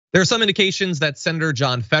There are some indications that Senator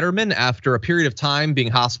John Fetterman, after a period of time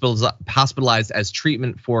being hospitalized as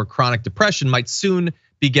treatment for chronic depression, might soon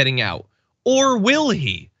be getting out. Or will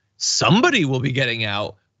he? Somebody will be getting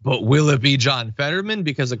out, but will it be John Fetterman?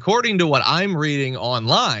 Because according to what I'm reading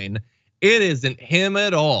online, it isn't him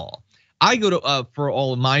at all. I go to, for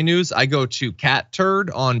all of my news, I go to Cat Turd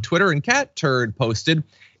on Twitter, and Cat Turd posted,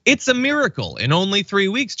 "It's a miracle. In only 3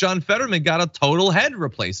 weeks, John Fetterman got a total head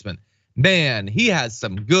replacement. Man, he has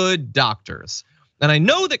some good doctors." And I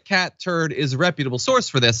know that Cat Turd is a reputable source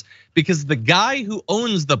for this because the guy who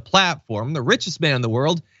owns the platform, the richest man in the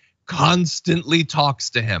world, constantly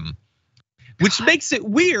talks to him. Which makes it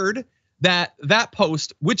weird that that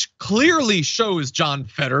post, which clearly shows John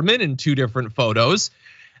Fetterman in 2 different photos,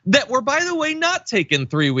 that were, by the way, not taken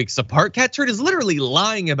 3 weeks apart. Cat Turd is literally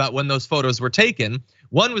lying about when those photos were taken.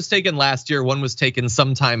 One was taken last year, one was taken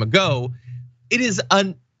some time ago. It is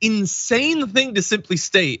an insane thing to simply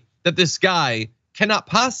state that this guy cannot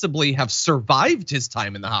possibly have survived his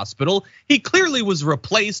time in the hospital. He clearly was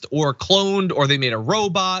replaced or cloned, or they made a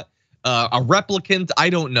robot, a replicant, I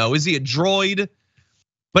don't know. Is he a droid?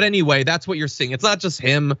 But anyway, that's what you're seeing. It's not just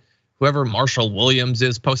him, whoever Marshall Williams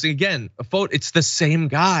is posting. Again, a photo, it's the same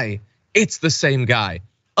guy. It's the same guy.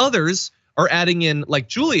 Others are adding in, like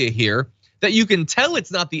Julia here, that you can tell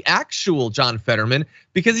it's not the actual John Fetterman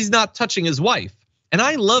because he's not touching his wife. And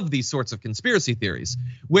I love these sorts of conspiracy theories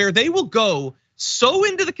where they will go so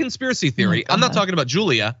into the conspiracy theory. I'm not talking about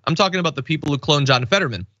Julia, I'm talking about the people who clone John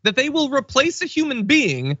Fetterman, that they will replace a human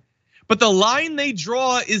being, but the line they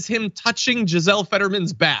draw is him touching Giselle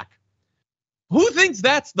Fetterman's back. Who thinks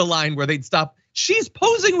that's the line where they'd stop? She's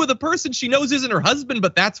posing with a person she knows isn't her husband,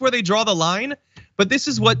 but that's where they draw the line. But this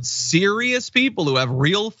is what serious people who have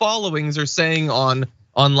real followings are saying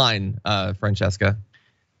online, Francesca.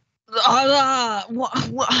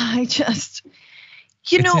 I just,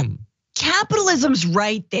 capitalism's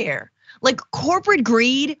right there. Like corporate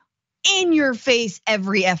greed in your face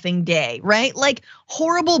every effing day, right? Like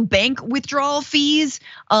horrible bank withdrawal fees,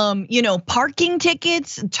 parking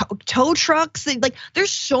tickets, tow trucks. Like there's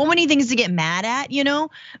so many things to get mad at,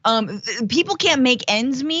 people can't make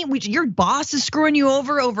ends meet. Your boss is screwing you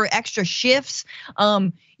over extra shifts.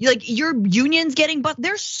 Like your union's getting, but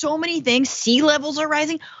there's so many things. Sea levels are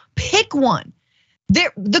rising. Pick one.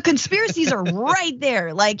 The conspiracies are right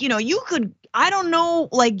there. Like, you could, I don't know,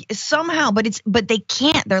 like somehow, but they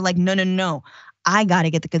can't. They're like, no. I gotta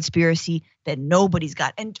get the conspiracy that nobody's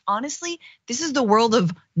got. And honestly, this is the world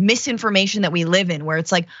of misinformation that we live in, where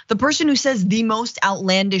it's like the person who says the most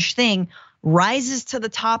outlandish thing rises to the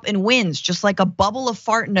top and wins, just like a bubble of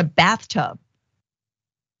fart in a bathtub.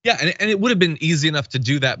 Yeah, and it would have been easy enough to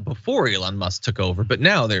do that before Elon Musk took over, but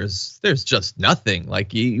now there's just nothing.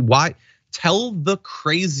 Like, why? Tell the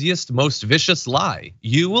craziest, most vicious lie.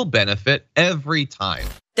 You will benefit every time.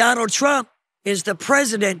 Donald Trump is the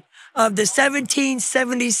president of the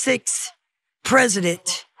 1776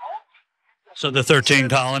 president. So the 13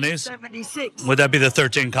 colonies? 76. Would that be the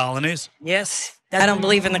 13 colonies? Yes. I don't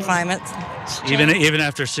believe in the climate. Even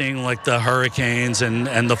after seeing like the hurricanes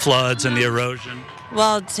and the floods and the erosion?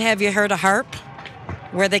 Well, have you heard of HARP,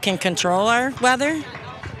 where they can control our weather?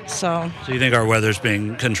 So you think our weather's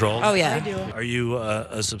being controlled? Oh yeah. I do. Are you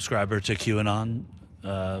a subscriber to QAnon,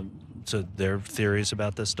 to their theories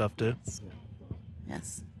about this stuff too?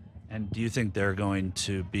 Yes. And do you think they're going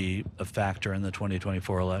to be a factor in the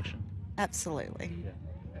 2024 election? Absolutely.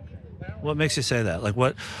 What makes you say that? Like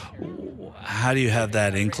how do you have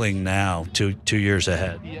that inkling now, 2 years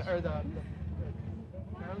ahead?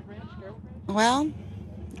 Well,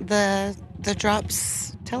 the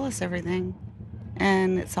drops tell us everything,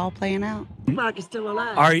 and it's all playing out. Tupac is still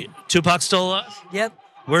alive. Tupac still alive? Yep.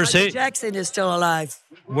 Where's Michael he? Jackson is still alive.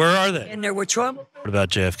 Where are they? In there with Trump. What about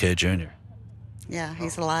JFK Jr.? Yeah,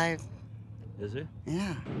 he's alive. Is he?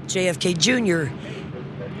 Yeah. JFK Jr.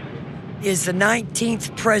 is the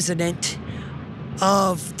 19th president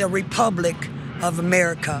of the Republic of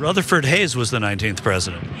America. Rutherford Hayes was the 19th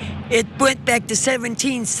president. It went back to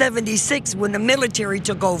 1776 when the military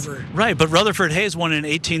took over. Right, but Rutherford Hayes won in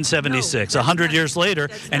 1876, 100 years later,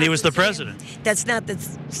 and he was the president. That's not the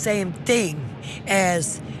same thing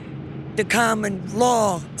as the common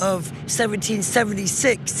law of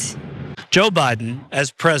 1776. Joe Biden, as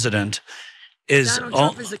president, is... Donald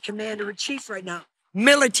Trump is the commander-in-chief right now.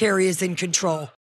 Military is in control.